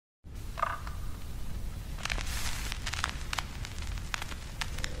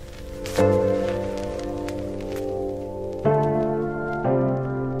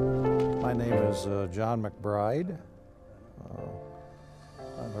Jon McBride.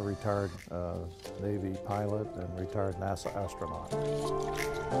 I'm a retired Navy pilot and retired NASA astronaut.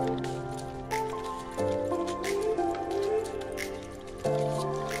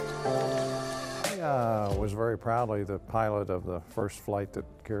 I was very proudly the pilot of the first flight that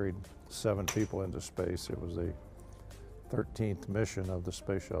carried 7 people into space. It was the 13th mission of the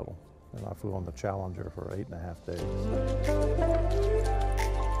space shuttle, and I flew on the Challenger for 8.5 days.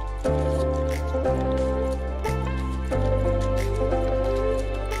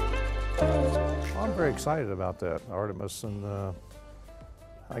 I'm very excited about that, Artemis, and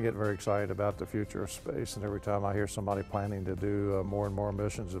I get very excited about the future of space, and every time I hear somebody planning to do more and more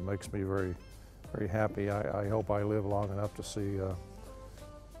missions, it makes me very happy. I hope I live long enough to see a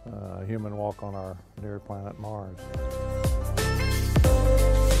human walk on our near planet Mars.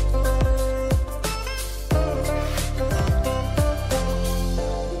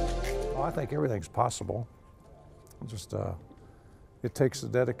 Well, I think everything's possible. Just it takes the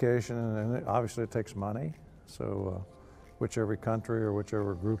dedication, and obviously it takes money. So whichever country or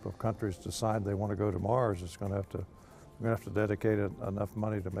whichever group of countries decide they want to go to Mars, it's going to have to we're going to have to dedicate enough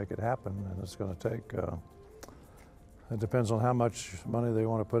money to make it happen, and it's going to take, it depends on how much money they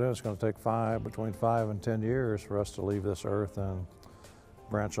want to put in. It's going to take between 5 and 10 years for us to leave this Earth and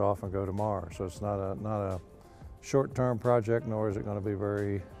branch off and go to Mars. So it's not a short-term project, nor is it going to be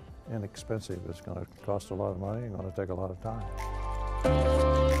very inexpensive. It's going to cost a lot of money and going to take a lot of time.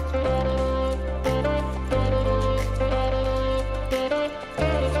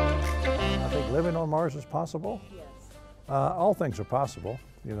 I think living on Mars is possible. Yes. All things are possible.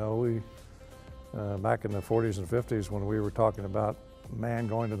 You know, we back in the 40s and 50s when we were talking about man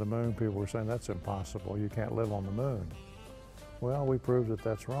going to the moon, people were saying that's impossible. You can't live on the moon. Well, we proved that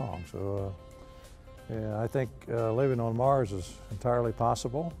that's wrong. So yeah, I think living on Mars is entirely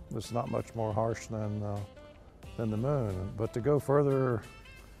possible. It's not much more harsh than the moon. But to go further,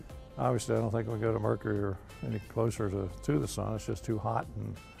 obviously I don't think we'll go to Mercury or any closer to the sun. It's just too hot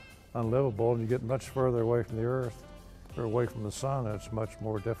and unlivable, and you get much further away from the Earth or away from the sun, it's much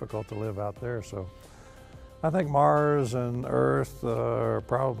more difficult to live out there. So I think Mars and Earth are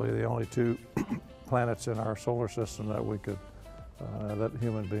probably the only 2 planets in our solar system that we could, that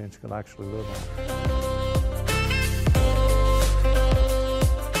human beings can actually live on.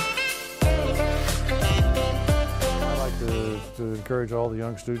 I'd like to encourage all the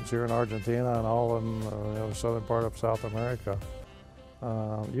young students here in Argentina and all in the southern part of South America.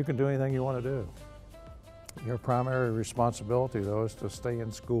 You can do anything you want to do. Your primary responsibility, though, is to stay in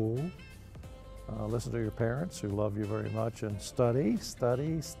school, listen to your parents who love you very much, and study,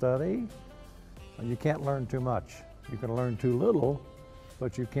 study, study. You can't learn too much. You can learn too little,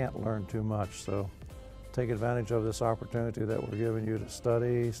 but you can't learn too much. So take advantage of this opportunity that we're giving you to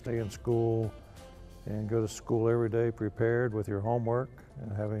study, stay in school, and go to school every day prepared with your homework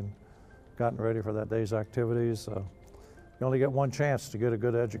and having gotten ready for that day's activities. You only get one chance to get a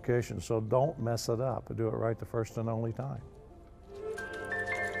good education, so don't mess it up. Do it right the first and only time.